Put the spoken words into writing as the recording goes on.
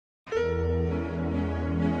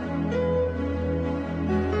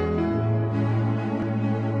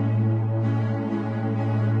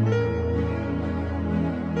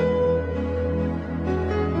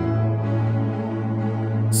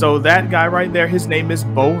So that guy right there, his name is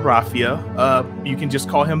Bo Raffia. You can just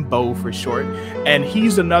call him Bo for short. And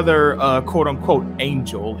he's another quote unquote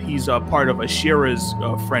angel. He's a part of Ashira's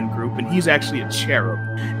friend group, and he's actually a cherub.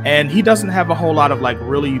 And he doesn't have a whole lot of like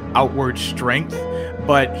really outward strength,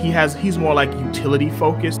 but he's more like utility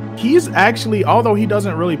focused. He's actually, although he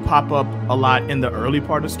doesn't really pop up a lot in the early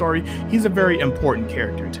part of the story, he's a very important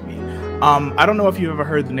character to me. I don't know if you've ever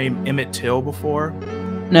heard the name Emmett Till before.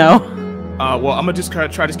 No. Well, I'm gonna just try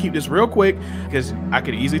to keep this real quick because I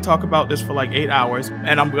could easily talk about this for like 8 hours,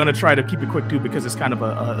 and I'm gonna try to keep it quick too because it's kind of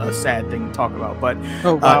a sad thing to talk about. But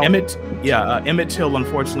Emmett Till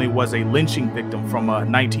unfortunately was a lynching victim from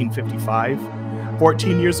 1955.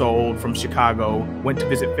 14 years old, from Chicago, went to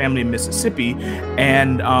visit family in Mississippi,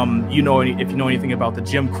 and if you know anything about the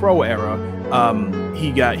Jim Crow era,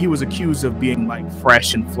 he was accused of being like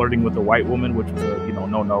fresh and flirting with a white woman, which was a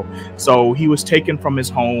no. So he was taken from his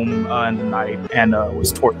home in the night and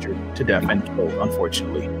was tortured to death and killed,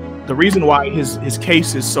 unfortunately. The reason why his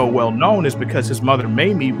case is so well known is because his mother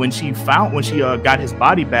Mamie, when she got his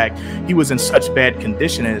body back, he was in such bad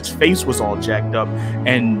condition and his face was all jacked up,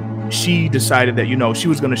 and she decided that she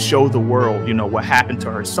was going to show the world what happened to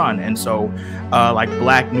her son. And so like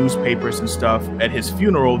black newspapers and stuff at his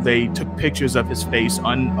funeral, they took pictures of his face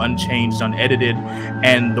unchanged, unedited,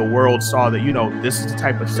 and the world saw that this is the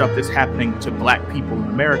type of stuff that's happening to black people in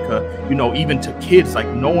America, even to kids. Like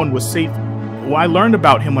no one was safe. Well, I learned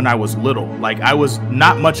about him when I was little. Like I was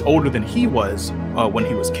not much older than he was when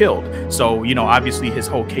he was killed. So, obviously his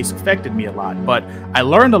whole case affected me a lot, but I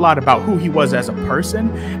learned a lot about who he was as a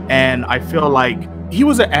person. And I feel like he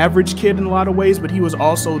was an average kid in a lot of ways, but he was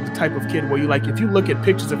also the type of kid where if you look at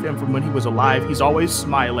pictures of him from when he was alive, he's always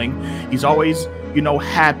smiling. He's always,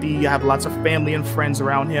 happy. You have lots of family and friends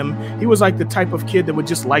around him. He was like the type of kid that would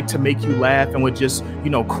just like to make you laugh and would just,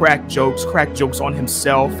 crack jokes on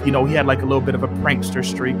himself. He had like a little bit of a prankster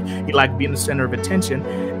streak. He liked being the center of attention.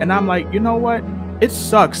 And I'm like, you know what? It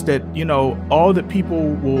sucks that, all that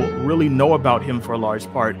people will really know about him for a large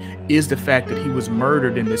part is the fact that he was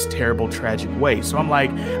murdered in this terrible, tragic way. So I'm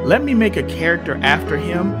like, let me make a character after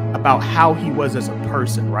him about how he was as a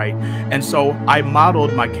person, right? And so I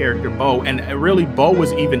modeled my character Bo, and really Bo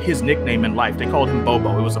was even his nickname in life. They called him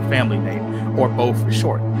Bobo. It was a family name, or Bo for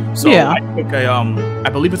short. So yeah. I took I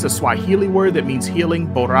believe it's a Swahili word that means healing,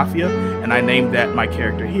 Bo Raffia, and I named that my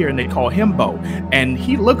character here, and they call him Bo. And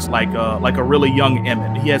he looks like a really young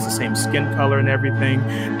Emmett. He has the same skin color and everything,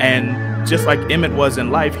 and just like Emmett was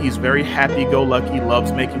in life, he's very happy-go-lucky,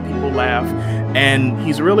 loves making people laugh, and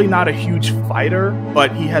he's really not a huge fighter,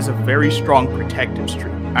 but he has a very strong protective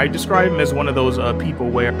streak. I describe him as one of those people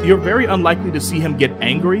where you're very unlikely to see him get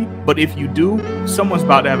angry, but if you do, someone's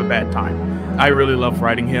about to have a bad time. I really love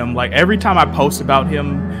writing him. Like every time I post about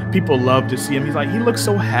him, people love to see him. He's like, he looks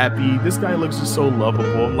so happy. This guy looks just so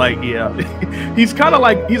lovable. I'm like, yeah. he's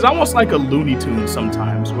almost like a Looney Tune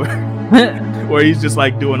sometimes, where he's just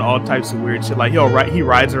like doing all types of weird shit. Like he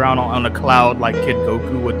rides around on a cloud like Kid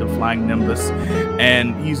Goku with the flying Nimbus,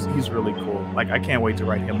 and he's really cool. Like I can't wait to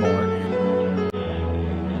write him more.